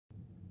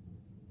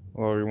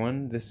Hello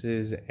everyone, this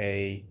is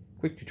a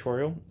quick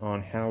tutorial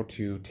on how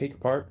to take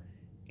apart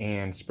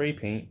and spray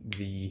paint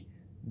the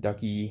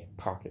Ducky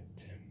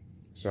pocket.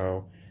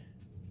 So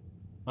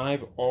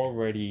I've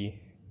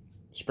already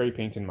spray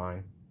painted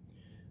mine,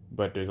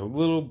 but there's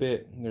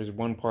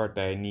one part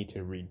that I need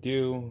to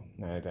redo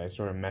that I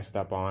sort of messed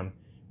up on,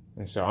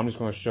 and so I'm just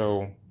going to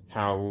show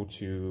how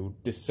to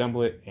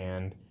disassemble it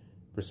and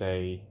per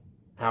se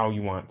how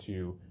you want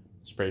to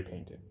spray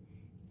paint it.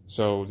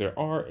 So there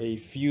are a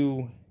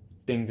few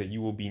things that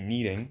you will be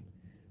needing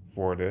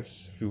for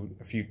this,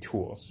 a few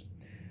tools.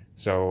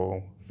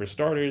 So for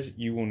starters,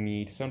 you will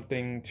need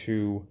something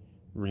to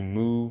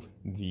remove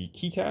the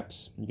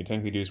keycaps. You can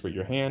technically do this with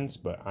your hands,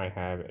 but I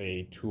have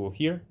a tool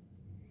here.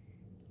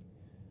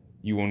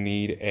 You will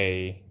need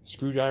a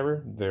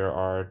screwdriver. There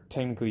are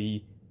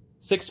technically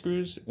 6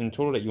 screws in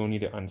total that you will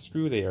need to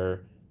unscrew. They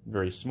are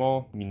very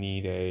small. You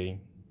need I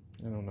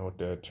don't know what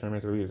the term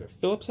is, really. Is it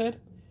Phillips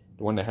head?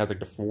 The one that has like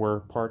the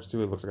 4 parts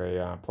to it, looks like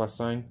a plus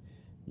sign.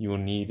 You will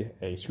need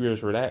a screwdriver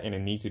for that, and it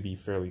needs to be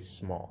fairly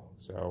small.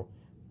 So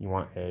you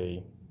want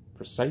a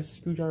precise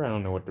screwdriver. I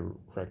don't know what the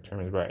correct term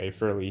is, but a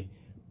fairly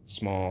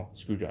small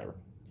screwdriver.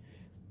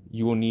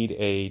 You will need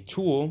a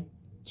tool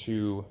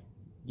to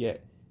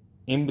get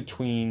in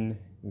between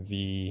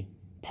the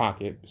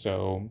pocket.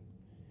 So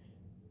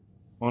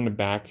on the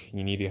back,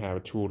 you need to have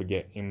a tool to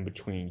get in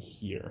between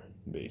here,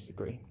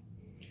 basically.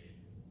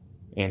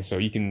 And so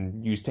you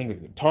can use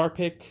technically the tar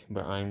pick,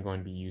 but I'm going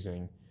to be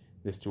using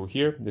this tool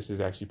here. This is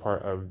actually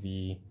part of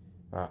the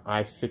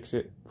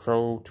iFixit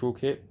Pro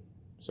toolkit.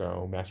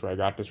 So that's where I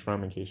got this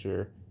from, in case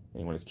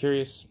anyone is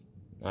curious.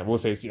 I will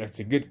say it's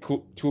a good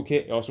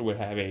toolkit. It also would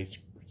have a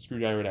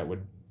screwdriver that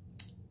would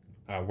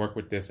work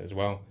with this as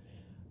well.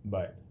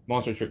 But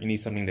long story short, you need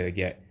something to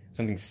get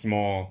something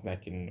small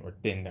or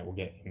thin that will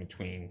get in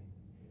between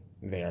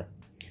there.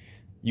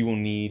 You will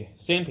need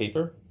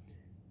sandpaper.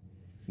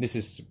 This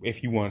is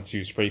if you want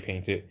to spray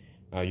paint it.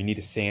 You need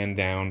to sand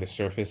down the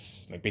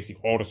surface, like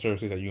basically all the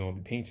surfaces that you're going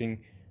to be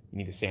painting. You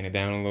need to sand it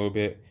down a little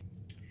bit.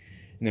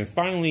 And then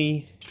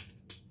finally,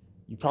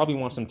 you probably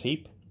want some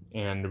tape.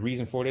 And the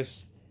reason for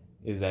this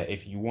is that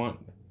if you want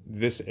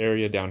this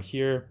area down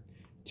here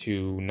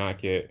to not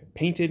get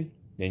painted,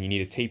 then you need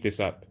to tape this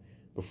up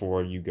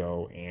before you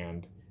go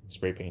and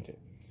spray paint it.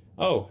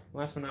 Oh,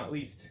 last but not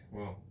least,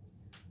 well,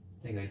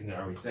 I think I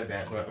already said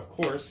that, but of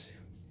course,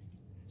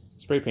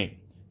 spray paint.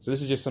 So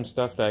this is just some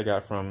stuff that I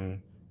got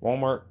from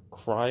Walmart.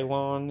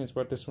 Krylon is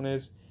what this one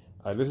is.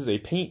 This is a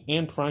paint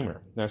and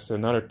primer. That's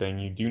another thing.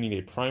 You do need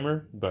a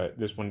primer, but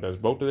this one does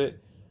both of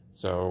it.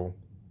 So,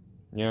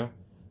 yeah.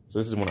 So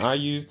this is one I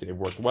used. It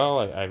worked well.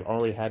 I've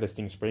already had this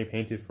thing spray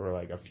painted for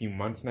like a few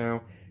months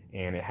now,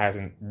 and it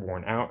hasn't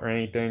worn out or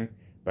anything,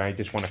 but I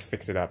just want to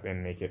fix it up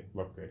and make it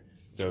look good.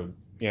 So,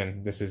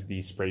 again, this is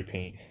the spray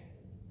paint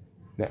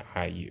that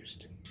I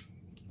used.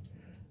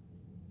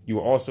 You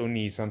will also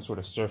need some sort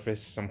of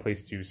surface, some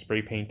place to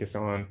spray paint this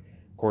on.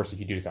 Of course,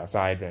 if you do this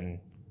outside, then,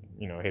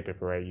 you know, hip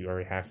hooray, you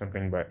already have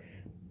something, but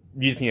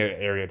you just need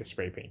an area to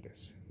spray paint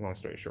this, long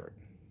story short.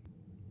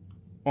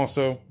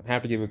 Also, I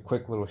have to give a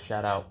quick little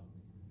shout out.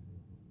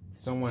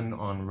 Someone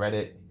on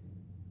Reddit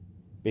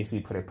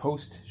basically put a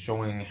post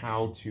showing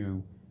how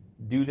to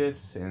do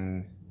this,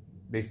 and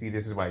basically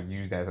this is what I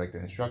used as like the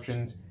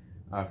instructions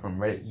from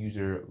Reddit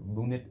user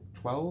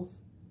Lunit12.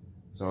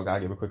 So I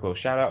gotta give a quick little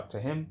shout out to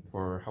him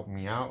for helping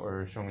me out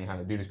or showing me how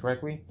to do this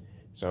correctly.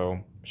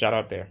 So shout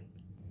out there.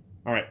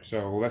 All right,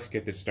 so let's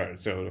get this started.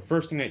 So the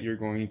first thing that you're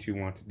going to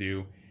want to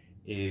do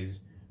is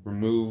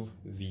remove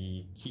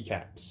the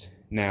keycaps.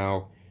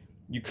 Now,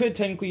 you could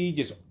technically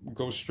just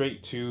go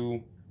straight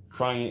to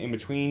prying it in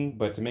between,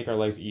 but to make our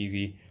life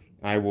easy,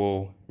 I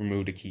will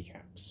remove the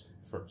keycaps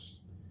first.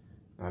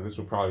 This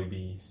will probably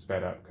be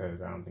sped up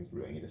because I don't think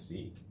you really need to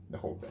see the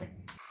whole thing.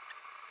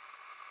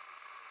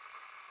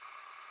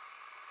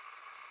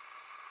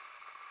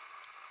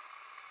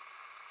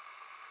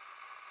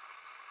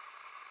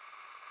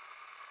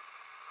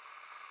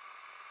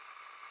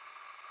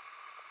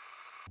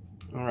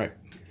 Alright,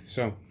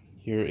 so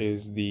here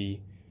is the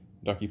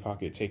Ducky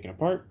pocket taken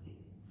apart.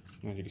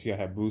 As you can see, I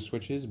have blue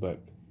switches,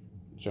 but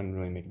it shouldn't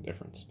really make a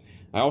difference.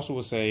 I also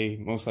will say,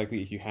 most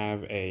likely if you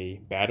have a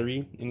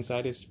battery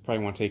inside this, you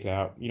probably want to take it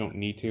out. You don't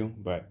need to,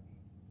 but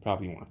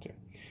probably want to.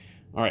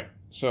 Alright,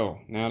 so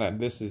now that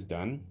this is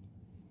done,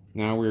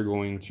 now we're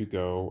going to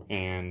go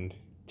and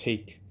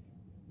take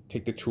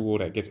the tool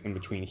that gets in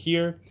between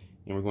here,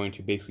 and we're going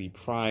to basically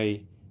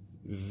pry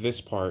this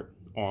part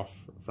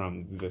off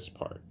from this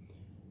part.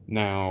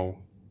 Now,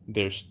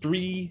 there's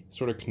 3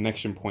 sort of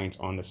connection points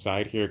on the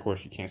side here. Of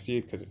course, you can't see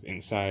it because it's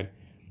inside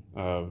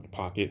of the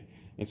pocket.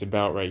 It's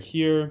about right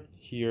here,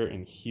 here,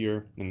 and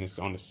here, and it's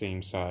on the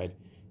same side,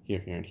 here,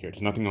 here, and here.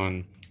 There's nothing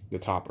on the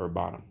top or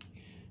bottom.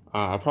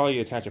 I'll probably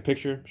attach a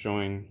picture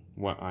showing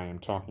what I am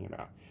talking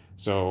about.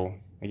 So,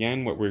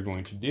 again, what we're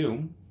going to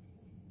do,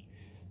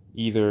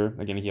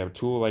 again, if you have a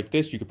tool like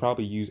this, you could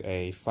probably use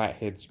a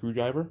flathead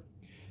screwdriver,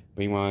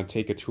 but you want to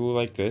take a tool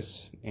like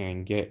this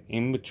and get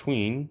in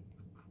between,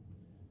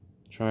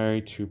 try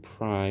to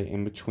pry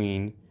in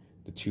between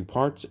the two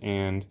parts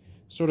and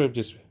sort of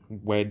just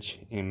wedge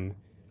in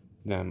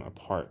them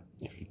apart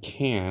if you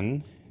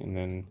can, and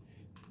then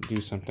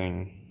do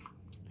something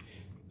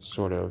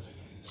sort of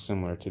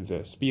similar to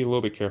this. Be a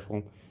little bit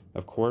careful,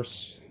 of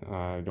course.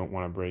 I don't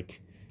want to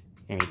break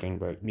anything,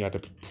 but you have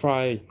to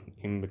pry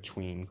in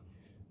between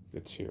the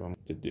two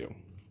to do.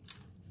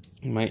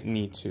 You might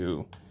need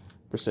to,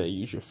 per se,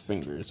 use your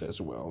fingers as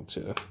well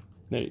to,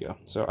 there you go.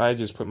 So I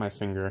just put my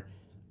finger,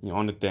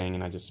 on the thing,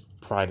 and I just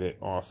pried it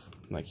off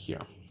like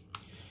here.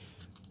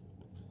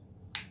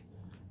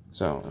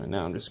 So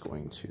now I'm just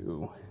going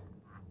to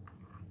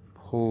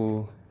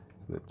pull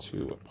the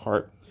two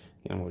apart.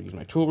 And I'm going to use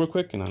my tool real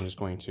quick, and I'm just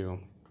going to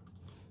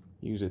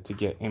use it to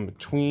get in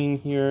between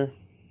here.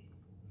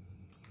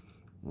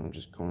 I'm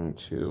just going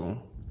to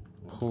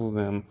pull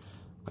them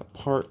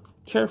apart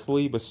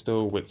carefully, but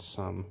still with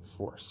some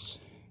force.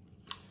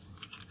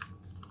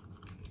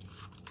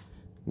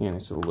 Again,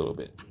 it's a little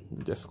bit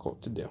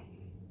difficult to do.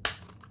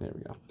 There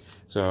we go.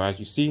 So as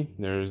you see,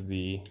 there's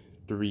the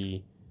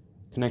 3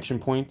 connection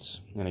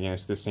points, and again,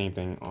 it's the same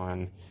thing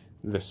on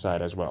this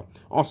side as well.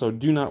 Also,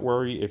 do not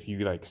worry if you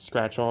like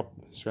scratch up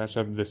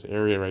this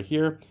area right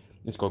here.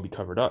 It's going to be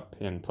covered up,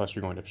 and plus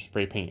you're going to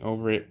spray paint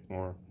over it,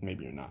 or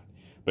maybe you're not.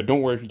 But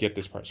don't worry if you get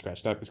this part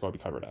scratched up, it's going to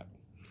be covered up.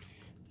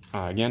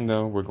 Again,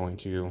 though, we're going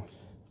to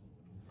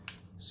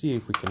see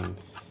if we can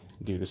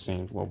do the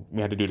same. Well,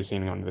 we had to do the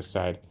same thing on this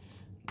side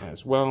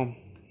as well.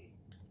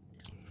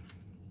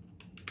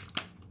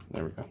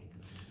 There we go.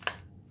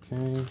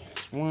 Okay,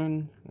 that's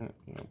one.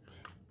 Nope.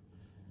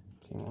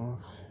 Came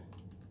off.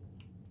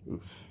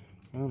 Oof.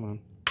 Come on.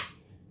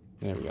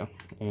 There we go.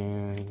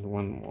 And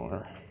one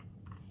more.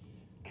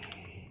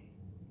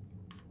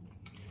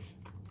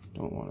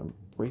 Don't want to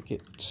break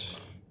it.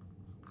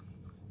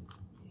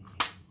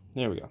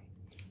 There we go.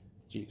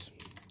 Jeez.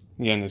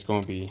 Again, it's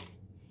going to be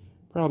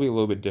probably a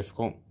little bit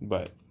difficult,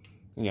 but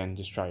again,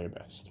 just try your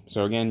best.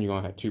 So again, you're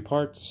going to have 2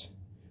 parts,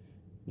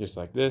 just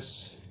like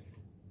this.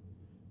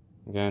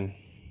 Again,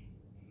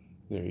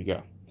 there you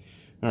go.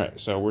 All right,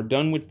 so we're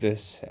done with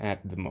this at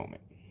the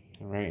moment.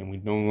 All right, and we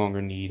no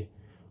longer need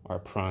our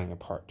prying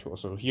apart tool.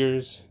 So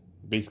here's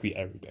basically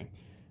everything.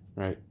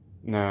 Right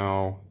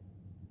now,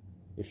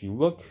 if you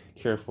look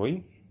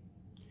carefully,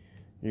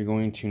 you're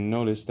going to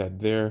notice that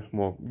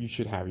well, you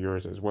should have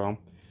yours as well.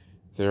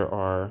 There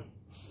are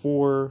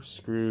 4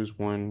 screws,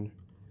 one,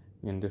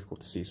 again,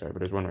 difficult to see, sorry, but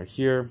there's one right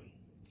here,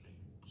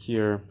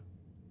 here,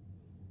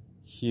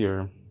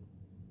 here,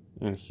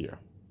 and here.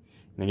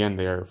 And again,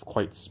 they are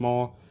quite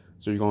small,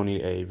 so you're going to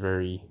need a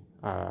very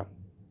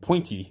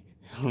pointy,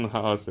 I don't know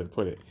how else to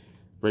put it,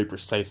 very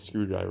precise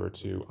screwdriver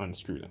to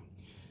unscrew them.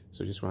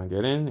 So just want to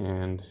get in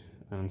and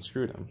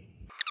unscrew them.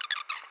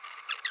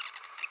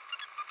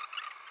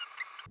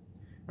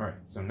 All right,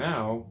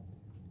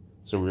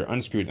 so we're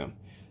unscrewed them.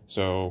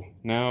 So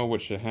now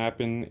what should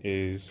happen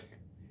is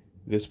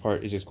this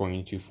part is just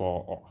going to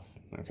fall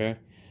off, okay?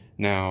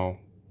 Now,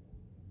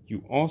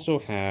 you also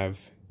have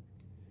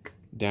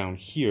down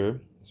here,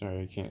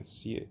 sorry, I can't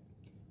see it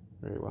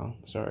very well,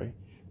 sorry.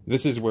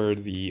 This is where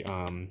the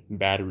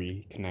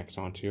battery connects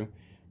onto.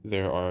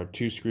 There are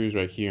 2 screws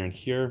right here and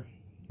here.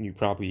 You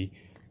probably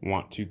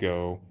want to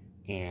go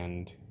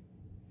and,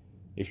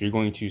 if you're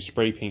going to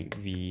spray paint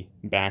the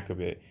back of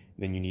it,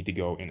 then you need to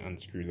go and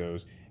unscrew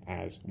those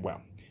as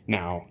well.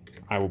 Now,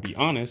 I will be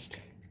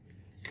honest,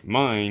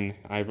 mine,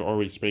 I've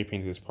already spray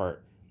painted this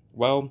part.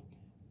 Well,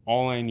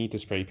 all I need to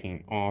spray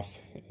paint off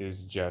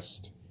is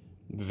just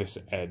this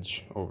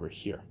edge over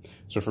here.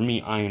 So for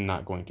me, I am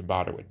not going to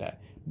bother with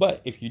that.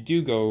 But if you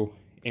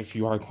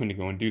are going to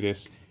go and do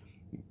this,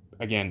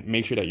 again,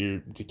 make sure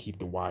that to keep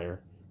the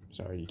wire,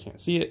 sorry, you can't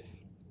see it,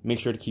 make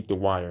sure to keep the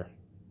wire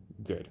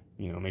good.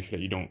 Make sure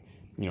that you don't,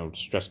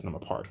 stress them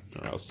apart,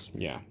 or else,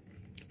 yeah.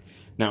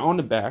 Now on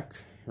the back,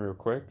 real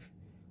quick,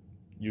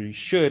 you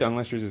should,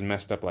 unless yours is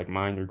messed up like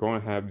mine, you're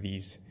going to have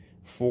these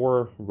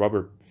 4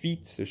 rubber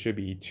feet. There should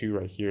be 2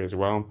 right here as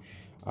well.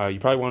 You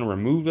probably want to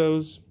remove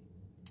those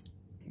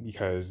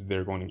because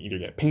they're going to either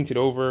get painted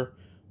over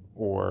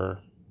or,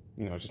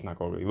 just not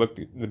going to really look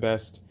the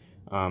best.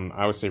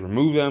 I would say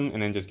remove them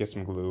and then just get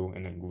some glue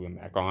and then glue them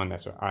back on.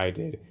 That's what I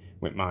did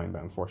with mine,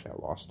 but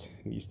unfortunately I lost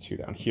these 2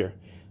 down here.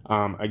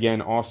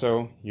 Again,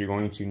 also, you're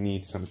going to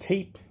need some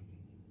tape.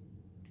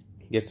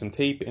 Get some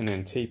tape and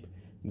then tape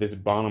this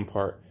bottom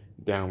part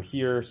down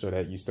here so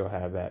that you still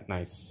have that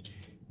nice,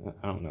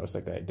 I don't know, it's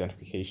like that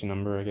identification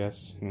number, I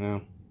guess,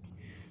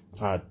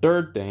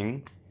 Third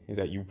thing is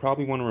that you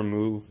probably want to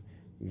remove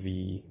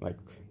the, I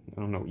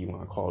don't know what you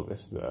want to call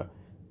this, the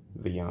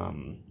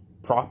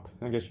prop,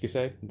 I guess you could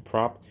say, the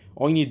prop.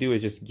 All you need to do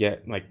is just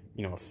get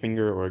a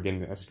finger or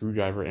again a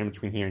screwdriver in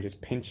between here and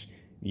just pinch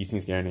these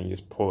things together and then you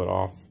just pull it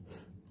off.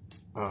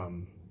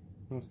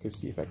 Let's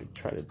see if I could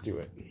try to do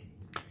it.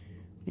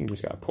 You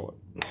just gotta pull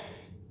it.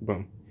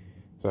 Boom.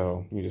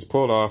 So you just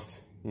pull it off,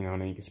 and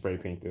then you can spray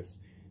paint this.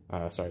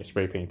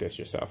 Spray paint this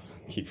yourself.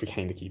 Keep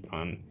forgetting to keep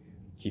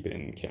it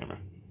in camera.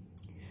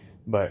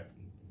 But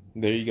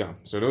there you go.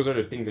 So those are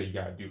the things that you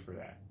gotta do for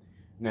that.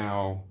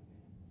 Now,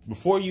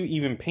 before you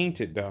even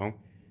paint it though,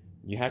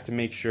 you have to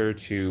make sure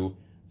to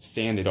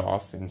sand it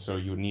off. And so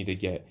you would need to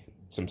get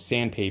some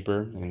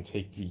sandpaper and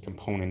take the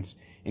components,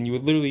 and you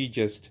would literally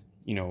just,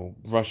 you know,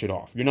 brush it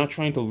off. You're not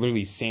trying to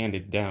literally sand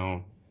it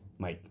down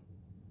like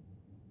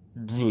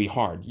really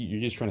hard.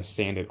 You're just trying to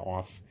sand it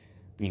off,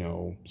 you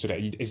know, so that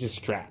it's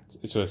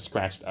just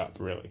scratched up,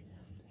 really.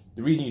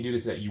 The reason you do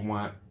this is that you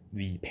want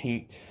the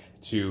paint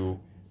to,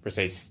 per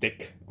se,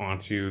 stick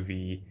onto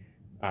the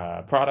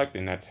product,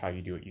 and that's how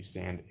you do it. You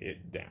sand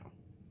it down.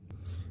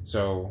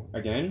 So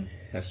again,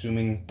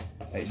 assuming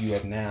that you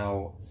have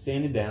now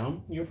sanded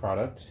down your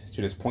product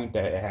to this point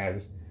that it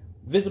has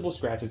visible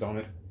scratches on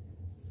it,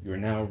 you're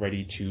now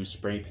ready to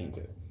spray paint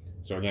it.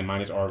 So again,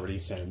 mine is already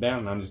sanded down,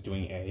 and I'm just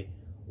doing a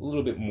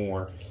little bit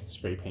more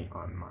spray paint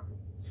on mine.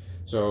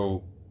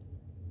 So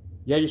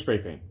you have your spray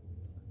paint.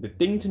 The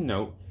thing to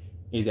note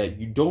is that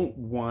you don't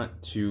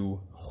want to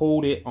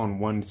hold it on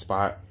one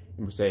spot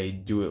and say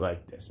do it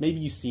like this. Maybe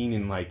you've seen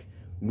in like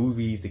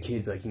movies the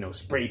kids like, you know,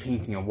 spray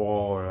painting a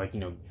wall, or like, you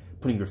know,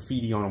 putting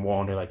graffiti on a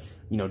wall, and they're like,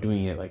 you know,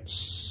 doing it like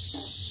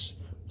shh,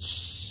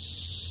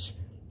 shh.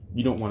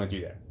 You don't want to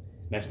do that.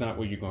 That's not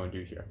what you're going to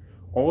do here.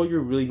 All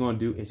you're really going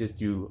to do is just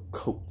do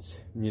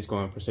coats. You're just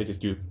going to, per se,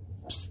 just do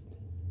psst,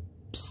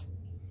 psst,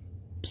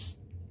 psst,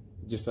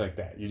 just like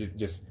that. You're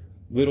just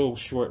little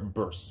short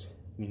bursts,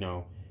 you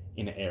know,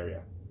 in an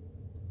area.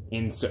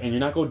 And so, and you're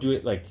not going to do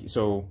it like,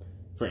 so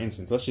for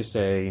instance, let's just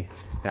say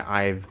that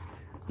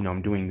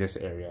I'm doing this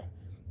area.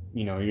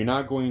 You know, you're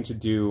not going to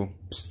do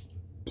psst,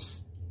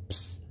 psst,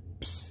 psst,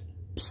 psst,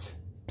 psst,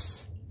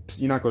 psst,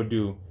 psst. You're not going to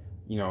do,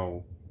 you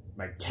know,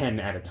 like 10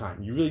 at a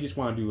time. You really just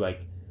want to do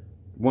like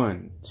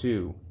 1,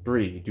 2,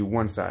 3, do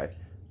one side.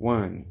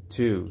 1,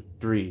 2,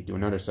 3, do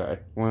another side.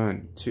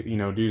 1, 2, you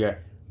know, do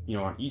that, you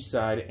know, on each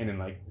side. And then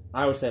like,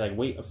 I would say like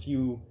wait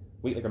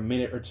like a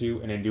minute or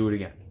two, and then do it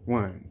again.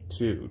 1,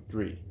 2,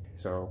 3.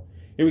 So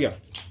here we go.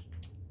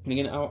 And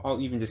again, I'll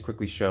even just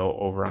quickly show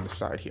over on the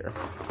side here.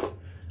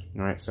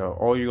 All right, so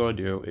all you're gonna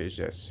do is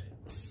just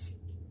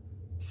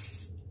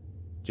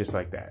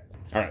like that.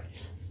 All right,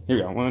 here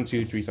we go. 1,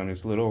 2, 3. So I'm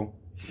just little,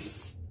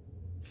 just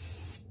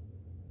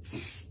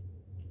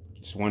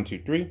 1,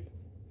 2, 3. And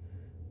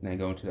then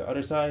go to the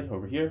other side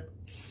over here.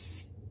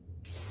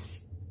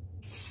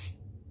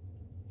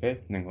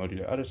 Okay, and then go to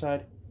the other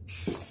side.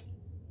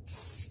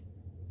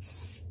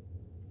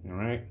 All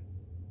right.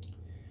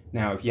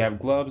 Now, if you have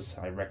gloves,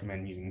 I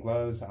recommend using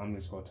gloves. I'm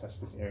just going to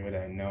touch this area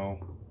that I know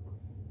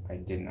I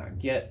did not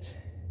get.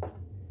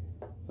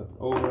 Flip it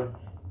over.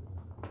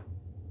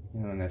 You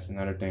know, and that's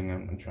another thing.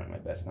 I'm trying my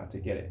best not to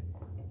get it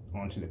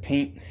onto the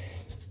paint.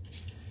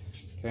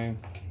 Okay.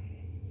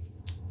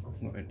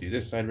 I'm going to do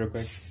this side real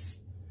quick.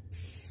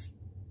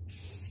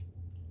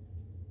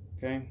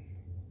 Okay.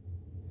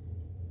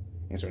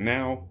 And so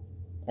now,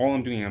 all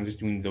I'm doing, I'm just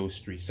doing those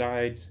 3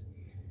 sides.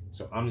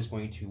 So I'm just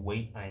going to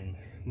wait. I'm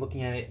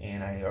looking at it,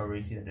 and I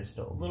already see that there's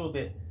still a little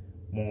bit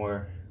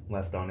more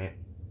left on it.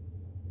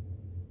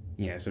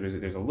 Yeah, so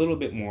there's a little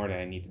bit more that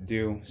I need to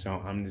do.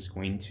 So I'm just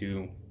going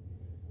to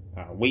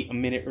wait a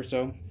minute or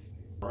so.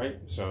 All right,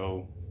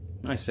 so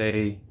I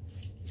say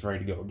it's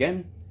ready to go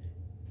again.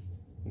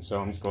 And so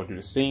I'm just going to do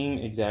the same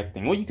exact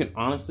thing. What you can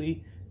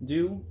honestly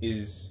do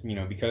is, you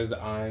know, because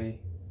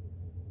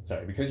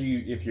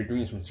if you're doing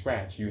this from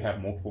scratch, you have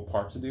multiple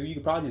parts to do. You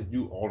could probably just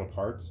do all the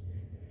parts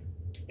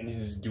and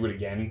just do it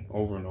again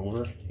over and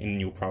over, and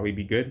you'll probably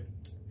be good.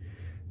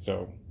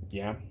 So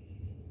yeah.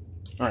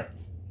 All right.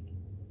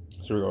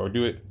 So we're gonna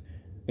do it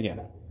again.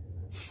 All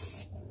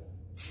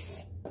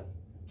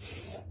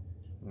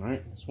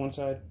right. That's one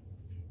side.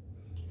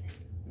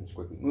 I'm just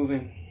quickly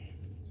moving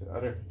to the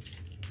other.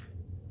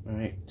 All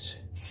right.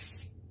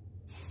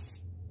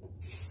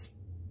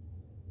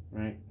 All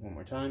right. One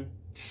more time.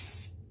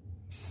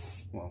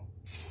 Well,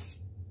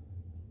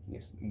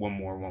 yes, one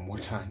more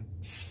time.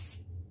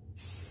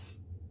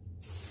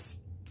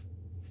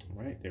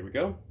 All right, there we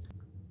go.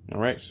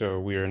 All right, so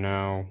we are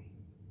now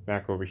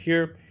back over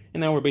here, and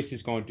now we're basically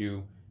just going to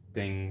do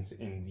things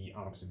in the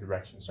opposite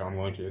direction. So I'm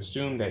going to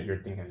assume that your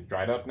thing has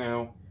dried up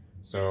now.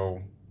 So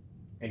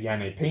if you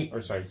had any paint,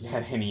 or sorry, if you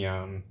had any,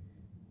 you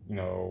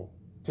know,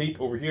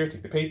 tape over here,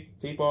 take the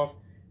tape off.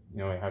 You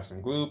know, have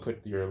some glue,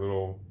 put your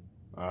little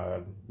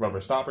rubber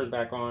stoppers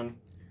back on.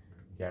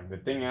 You have the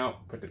thing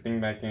out, put the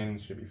thing back in.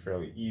 Should be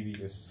fairly easy.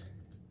 Just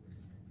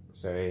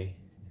want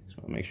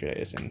to make sure that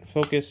it's in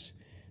focus.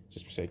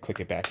 Just say click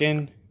it back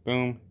in,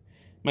 boom.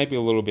 Might be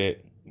a little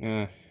bit,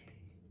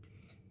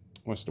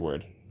 what's the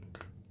word?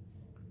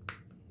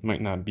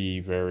 Might not be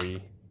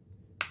very,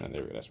 there we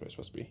go, that's what it's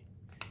supposed to be.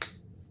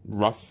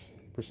 Rough,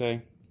 per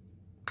se.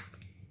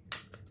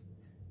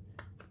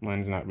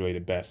 Mine's not really the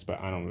best, but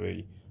I don't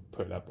really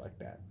put it up like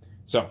that.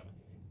 So,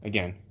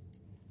 again,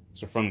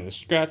 so from the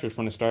scratch or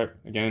from the start,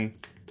 again,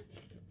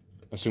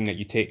 assume that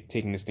you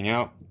taking this thing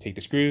out, take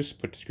the screws,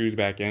 put the screws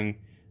back in,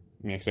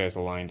 make sure it's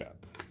aligned up.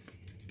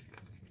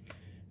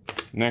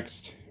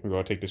 Next, we're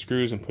going to take the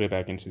screws and put it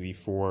back into the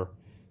we're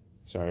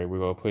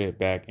going to put it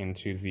back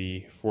into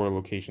the 4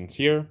 locations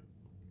here.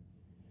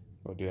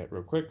 We'll do that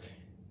real quick.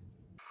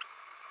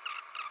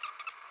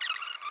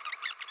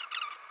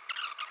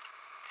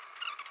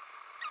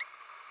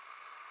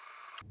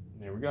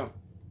 There we go.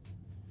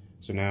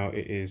 So now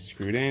it is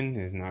screwed in.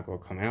 It is not going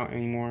to come out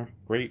anymore.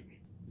 Great.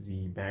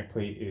 The back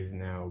plate is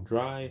now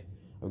dry.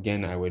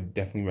 Again, I would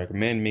definitely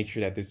recommend make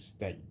sure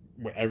that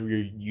whatever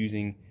you're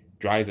using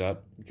dries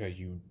up, because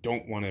you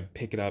don't want to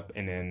pick it up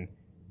and then,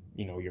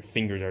 you know, your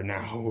fingers are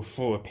now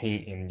full of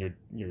paint and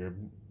your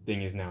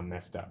thing is now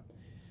messed up.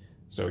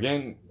 So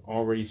again,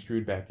 already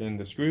screwed back in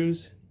the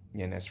screws.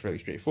 Again, that's fairly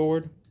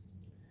straightforward.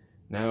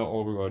 Now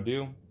all we're going to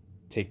do,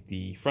 take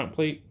the front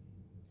plate,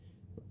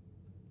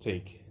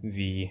 take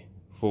the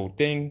full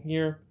thing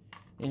here,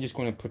 and just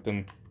going to put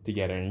them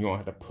together, and you don't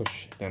have to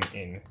push them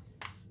in.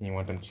 And you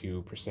want them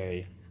to, per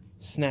se,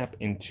 snap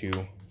into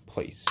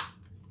place.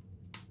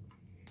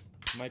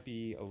 Might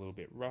be a little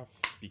bit rough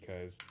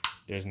because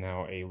there's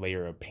now a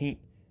layer of paint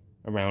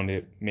around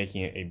it,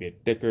 making it a bit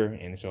thicker,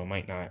 and so it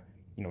might not,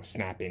 you know,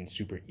 snap in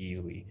super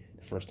easily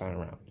the first time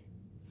around.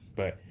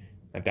 But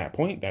at that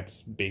point,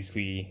 that's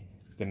basically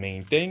the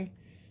main thing.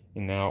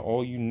 And now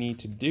all you need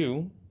to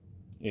do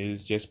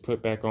is just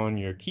put back on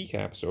your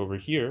keycaps over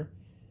here,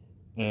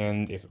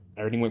 and if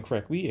everything went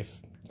correctly,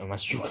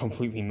 unless you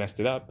completely messed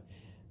it up,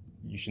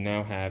 you should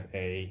now have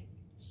a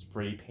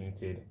spray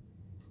painted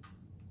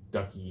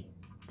Ducky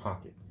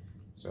pocket.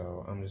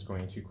 So I'm just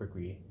going to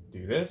quickly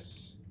do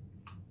this.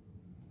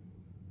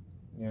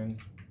 Again,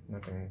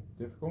 nothing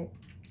difficult.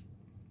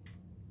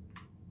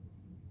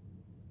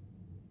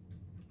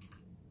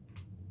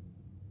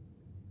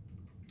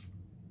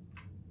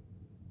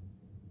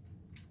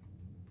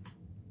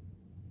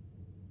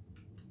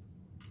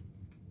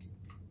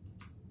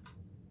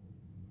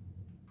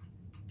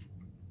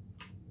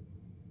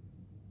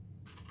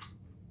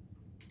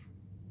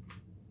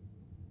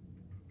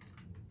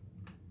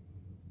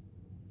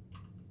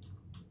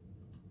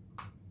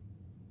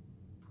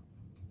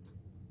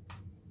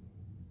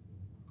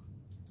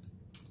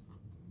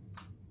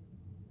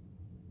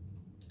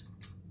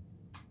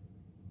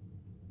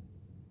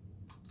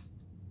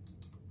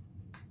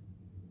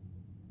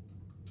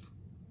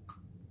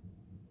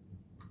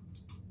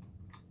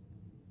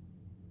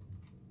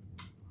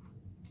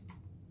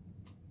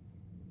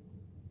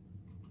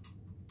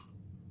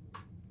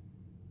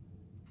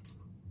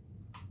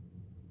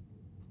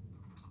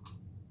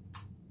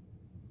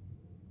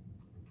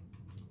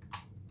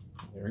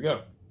 There we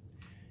go.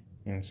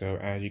 And so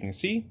as you can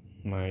see,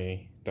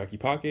 my Ducky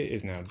pocket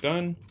is now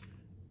done.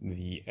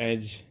 The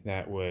edge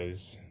that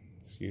was,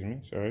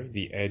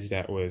 the edge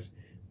that was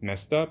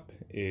messed up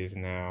is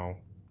now,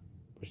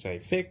 per se,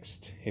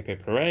 fixed. Hip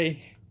hip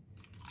hooray.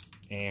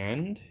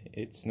 And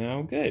it's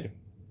now good.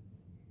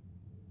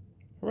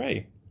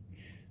 Hooray.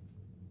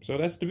 So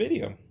that's the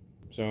video.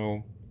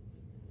 So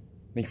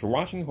thank you for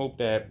watching. Hope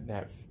that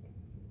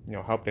you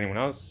know, helped anyone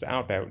else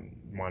out that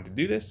wanted to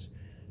do this.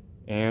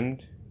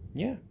 And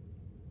yeah.